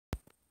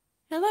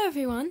Hello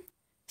everyone.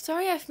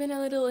 Sorry I've been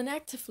a little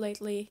inactive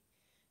lately.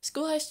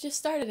 School has just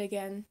started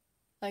again,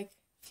 like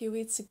a few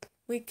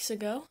weeks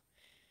ago.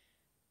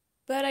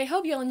 But I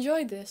hope you'll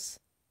enjoy this.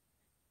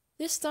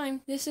 This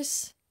time, this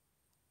is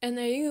an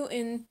AU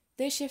in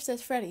Day Shift at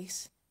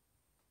Freddy's.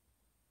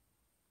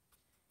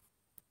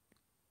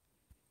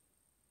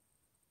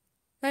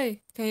 Hey,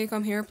 can you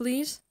come here,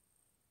 please?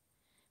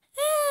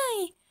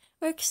 Hi!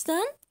 Work's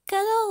done?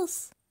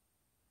 Cuddles!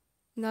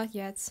 Not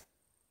yet.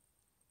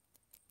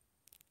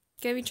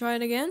 Can we try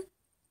it again?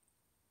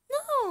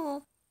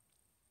 No!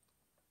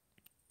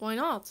 Why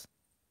not?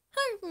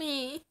 Hurt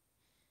me!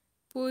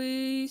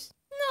 Please.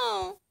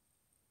 No!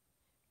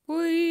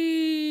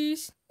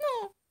 Please.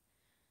 No!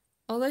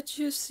 I'll let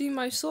you see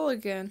my soul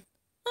again.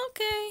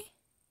 Okay.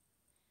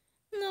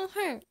 No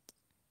hurt.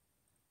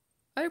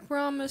 I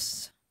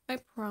promise. I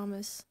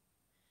promise.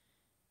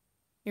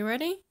 You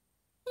ready?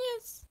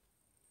 Yes.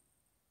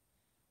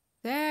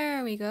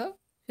 There we go.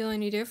 Feel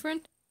any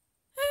different?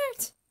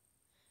 Hurt!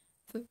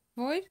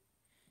 Void?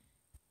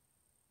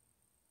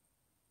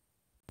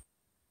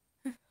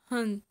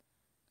 Hun,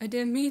 I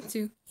didn't mean to.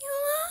 You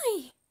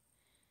lie!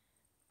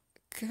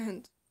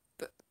 Can't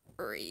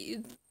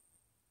breathe.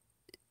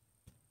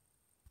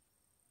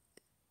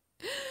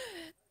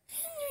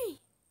 Henry!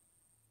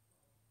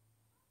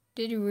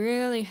 Did you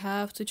really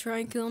have to try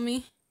and kill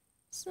me?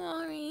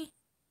 Sorry.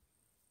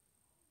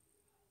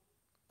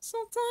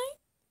 Sometime?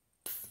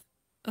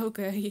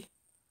 Okay.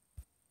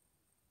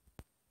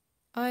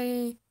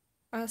 I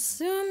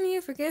assume you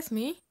forgive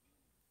me.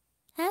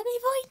 Happy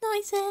void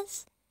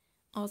noises!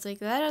 I'll take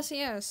that as a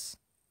yes.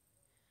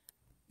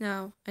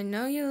 Now, I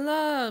know you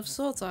love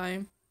soul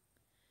time,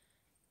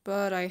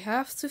 but I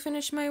have to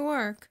finish my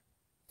work.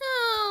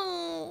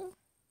 No!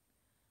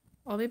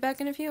 I'll be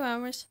back in a few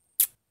hours.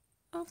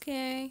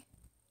 Okay.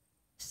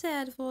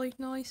 Sad void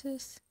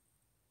noises.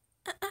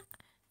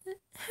 It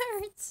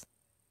hurts.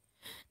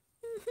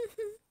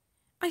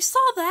 I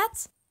saw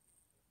that!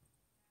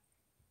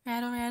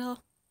 Rattle, rattle.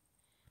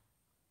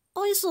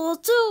 I saw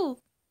it too!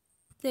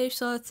 They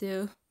saw it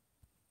too.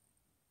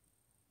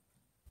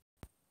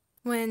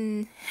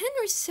 When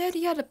Henry said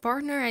he had a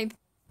partner, I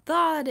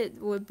thought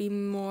it would be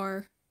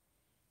more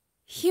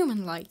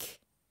human-like.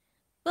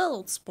 Well,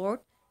 old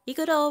sport, you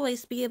could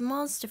always be a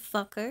monster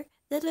fucker.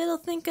 That little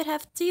thing could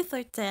have teeth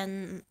or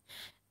 10.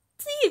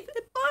 Teeth!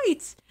 It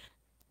bites!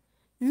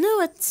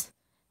 Knew it!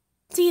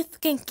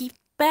 Teeth, kinky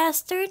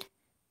bastard!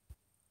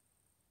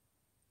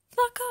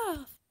 Fuck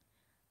off!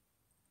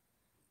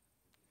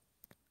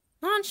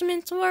 Launch him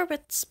into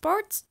orbit,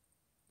 sports!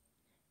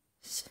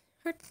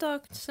 Her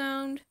dog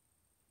sound.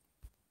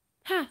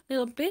 Ha,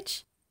 little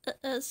bitch.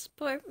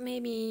 Sport,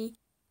 maybe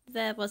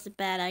that was a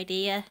bad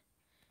idea.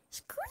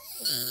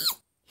 Scream!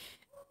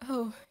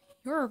 Oh,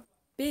 you're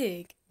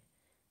big.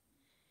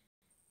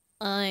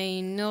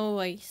 I know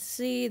I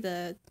see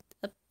the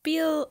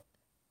appeal.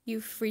 You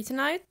free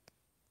tonight?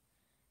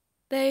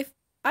 Babe,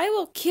 I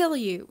will kill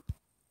you.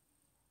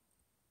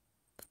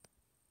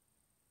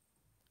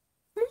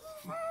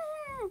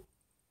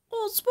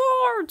 Oh,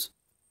 sport!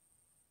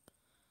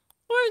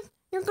 Wait,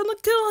 you're gonna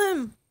kill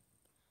him!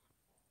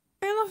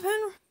 I love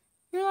Henry.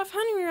 You love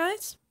Henry,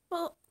 right?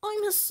 Well,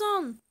 I'm his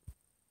son.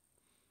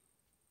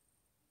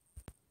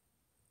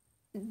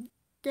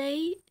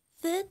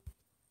 David?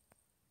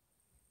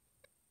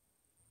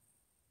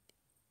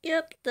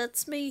 Yep,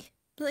 that's me.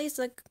 Please,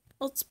 like,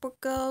 let's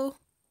go.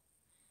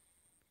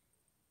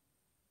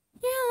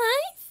 You're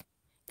alive?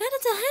 Gotta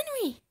tell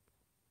Henry.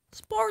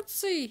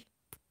 Sportsy.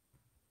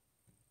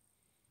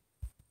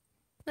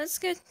 Let's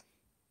get.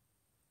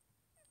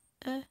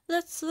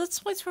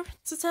 Let's wait for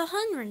to tell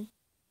Henry.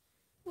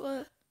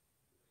 What?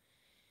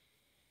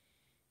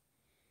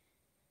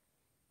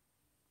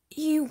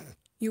 You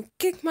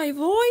kicked my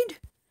void?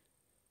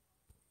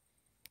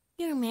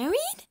 You're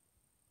married?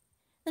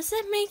 Does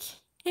that make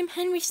him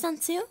Henry's son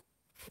too?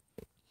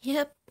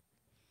 Yep.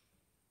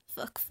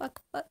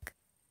 Fuck.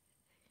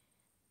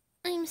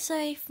 I'm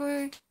sorry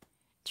for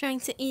trying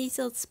to eat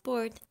old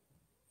sport.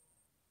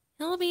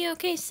 He'll be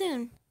okay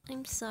soon.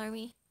 I'm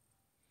sorry.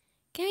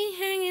 Can we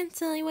hang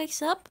until he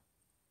wakes up?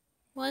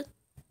 What?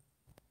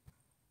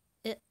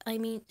 I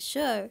mean,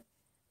 sure.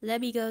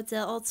 Let me go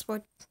tell old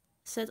sport.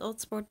 Set old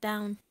sport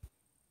down.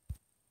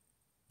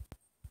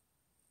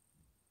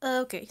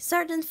 Okay,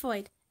 Sergeant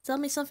Void, tell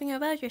me something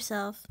about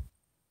yourself.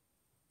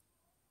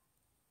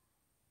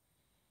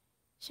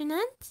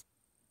 Jeanette?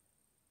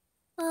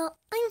 Well,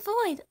 I'm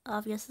Void,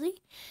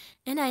 obviously,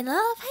 and I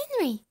love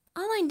Henry.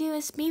 All I do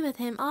is be with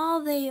him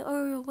all day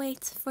or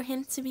wait for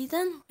him to be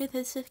done with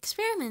his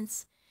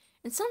experiments.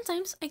 And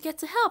sometimes I get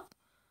to help,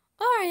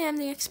 or I am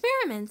the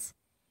experiment.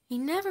 He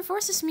never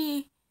forces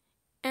me,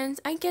 and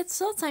I get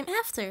soul time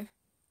after.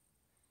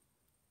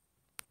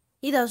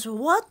 He does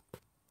what?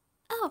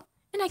 Oh,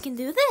 and I can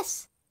do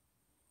this.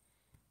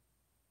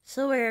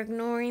 So we're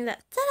ignoring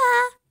that.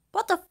 Ta-da!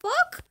 What the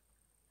fuck?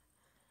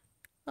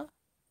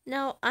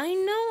 Now I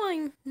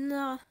know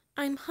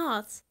I'm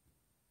hot.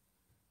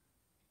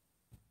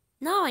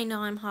 Now I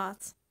know I'm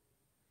hot.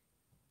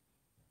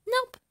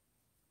 Nope.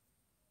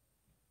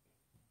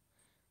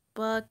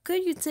 But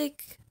could you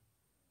take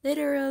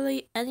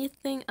literally any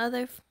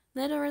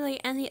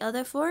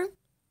other form?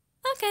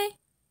 Okay.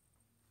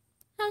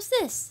 How's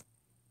this?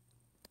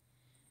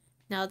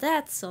 Now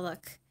that's a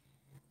look.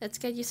 Let's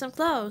get you some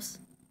clothes.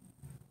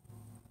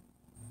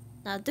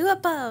 Now do a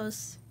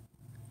pose.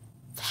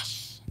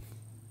 Fashion.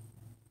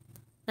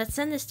 Let's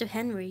send this to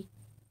Henry.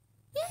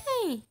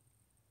 Yay!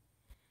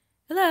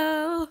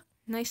 Hello.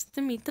 Nice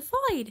to meet the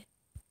Void.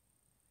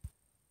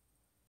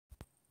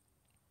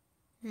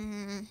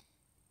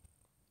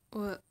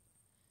 What?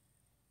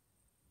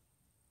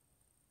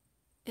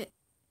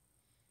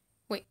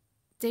 Wait,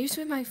 Dave's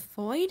with my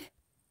Void?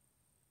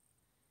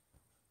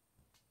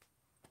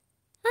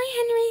 Hi,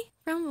 Henry.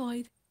 From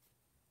Void.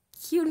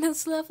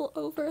 Cuteness level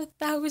over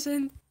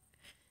 1,000.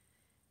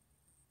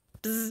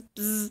 Bzz,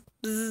 bzz,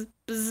 bzz,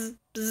 bzz,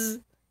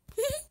 bzz.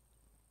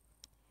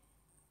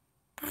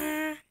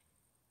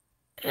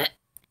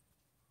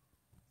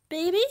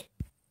 Baby?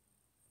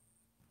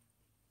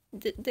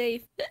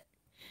 Dave.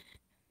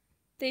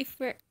 Dave,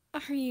 where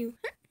are you?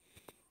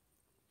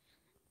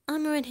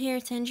 I'm right here,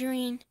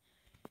 Tangerine.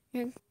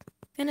 You're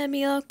gonna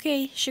be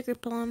okay, Sugar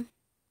Plum.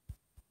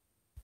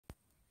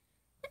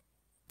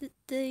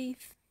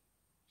 Dave.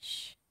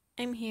 Shh.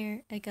 I'm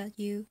here. I got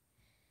you.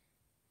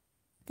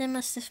 That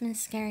must have been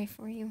scary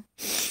for you.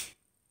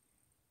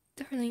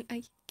 Darling,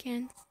 I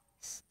can't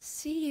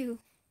see you.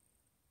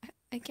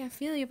 I can't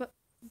feel you, but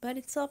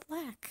it's all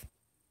black.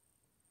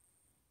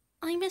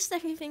 I messed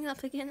everything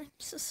up again. I'm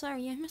so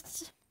sorry. I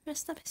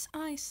messed up his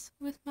eyes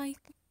with my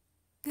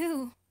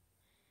goo.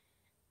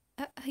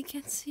 I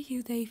can't see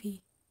you,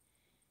 Davy.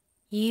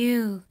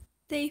 You.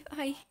 Dave,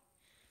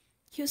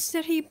 you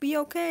said he'd be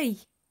okay.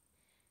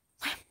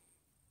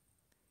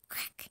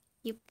 Crack,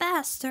 you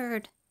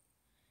bastard.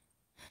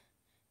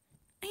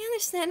 I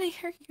understand I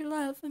hurt your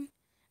love.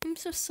 I'm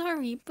so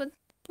sorry, but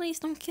please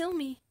don't kill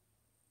me.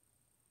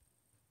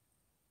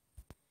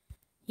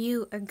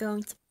 You are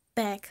going to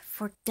beg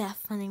for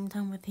death when I'm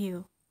done with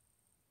you.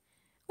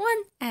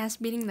 One ass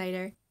beating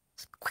later.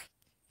 Squeak.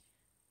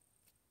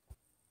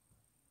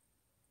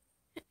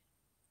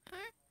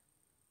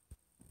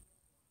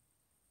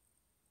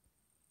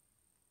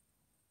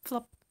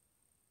 Flop.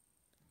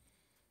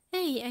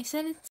 Hey, I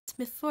said it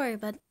before,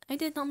 but I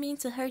did not mean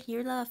to hurt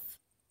your love.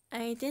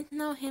 I didn't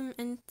know him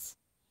and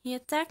he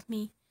attacked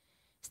me.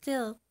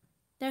 Still,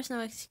 there's no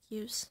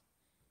excuse.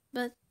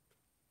 But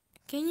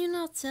can you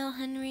not tell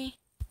Henry?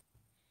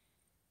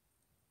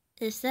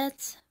 Is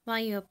that why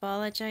you're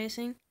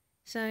apologizing?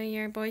 So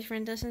your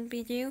boyfriend doesn't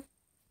beat you?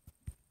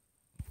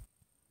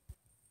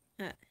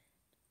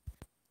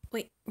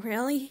 Wait,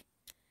 really?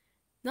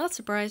 Not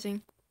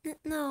surprising.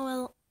 No,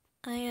 well,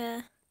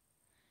 he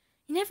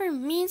never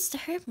means to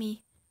hurt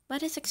me,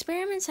 but his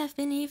experiments have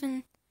been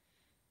even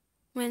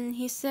when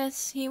he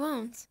says he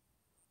won't.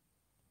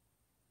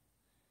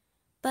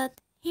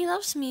 But he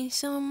loves me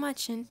so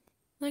much and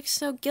looks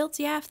so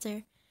guilty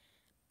after.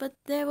 But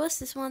there was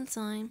this one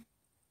time.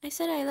 I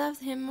said I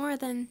loved him more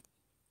than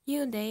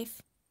you,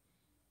 Dave.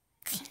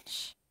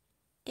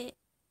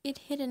 It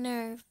hit a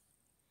nerve.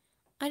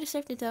 I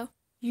deserved it though.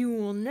 You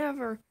will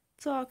never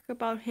talk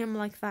about him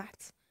like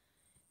that.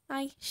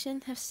 I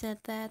shouldn't have said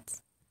that.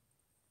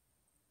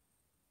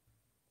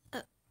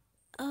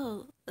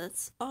 Oh,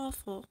 that's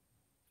awful.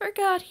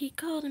 Forgot he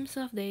called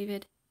himself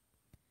David.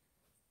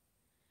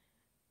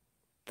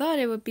 Thought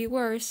it would be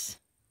worse.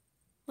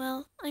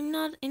 Well, I'm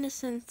not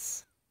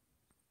innocent.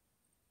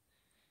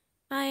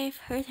 I've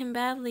hurt him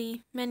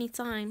badly many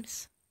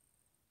times.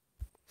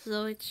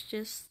 So it's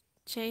just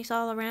chase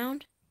all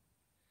around?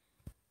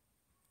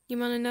 You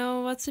wanna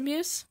know what's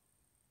abuse?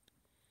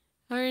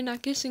 Oh, you're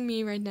not kissing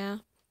me right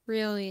now.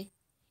 Really?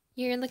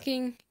 You're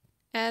looking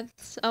at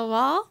a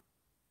wall?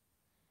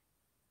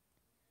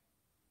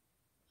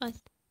 What?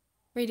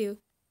 Redo.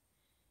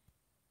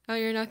 Oh,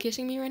 you're not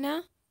kissing me right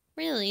now?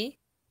 Really?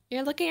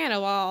 You're looking at a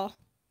wall.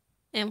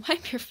 And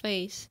wipe your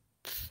face.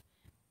 Pfft.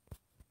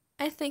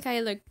 I think I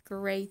look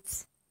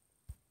great.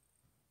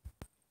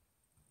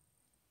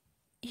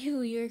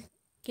 Ew, you're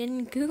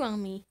getting goo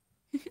on me.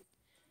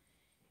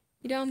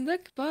 You don't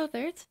look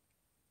bothered.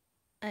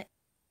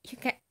 You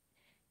can't.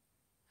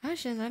 How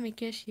should I let me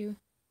kiss you?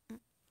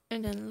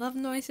 And then love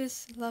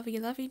noises, lovey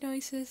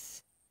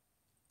noises.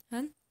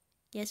 Huh?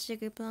 Yes,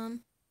 Sugar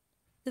Plum.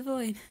 The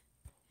Void.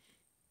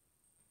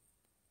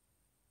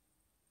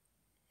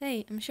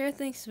 Hey, I'm sure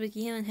things with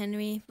you and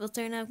Henry will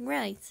turn out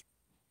right.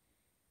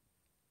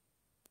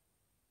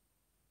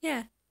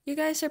 Yeah, you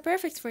guys are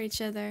perfect for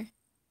each other.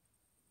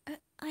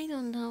 I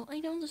don't know. I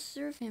don't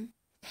deserve him.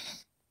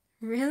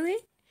 Really?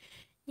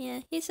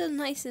 Yeah, he's so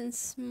nice and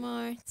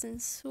smart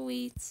and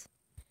sweet.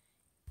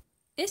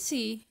 Is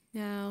he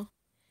now?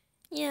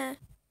 Yeah,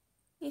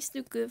 he's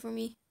too good for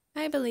me.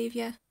 I believe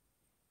ya.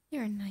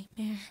 You're a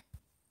nightmare.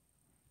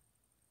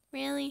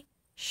 Really?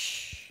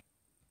 Shh.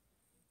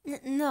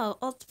 No,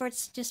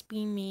 Altworth's just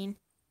being mean.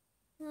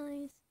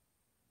 Nice.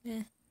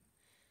 Yeah.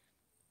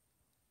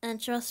 And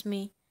trust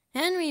me,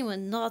 Henry would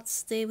not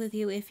stay with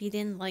you if he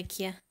didn't like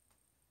you.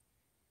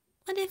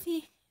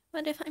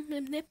 What if I'm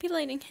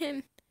manipulating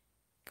him?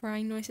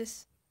 crying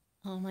noises.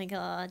 Oh my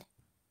god.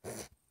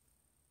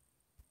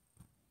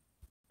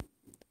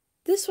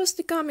 This was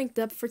the comic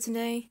dub for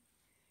today.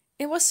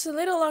 It was a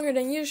little longer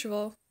than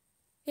usual.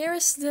 Here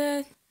is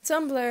the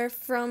Tumblr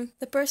from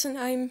the person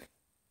I'm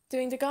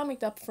doing the comic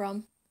dub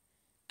from.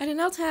 I do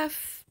not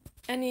have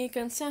any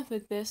consent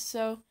with this,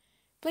 so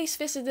please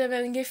visit them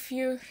and give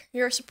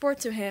your support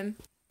to him.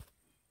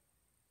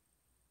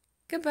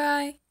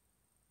 Goodbye.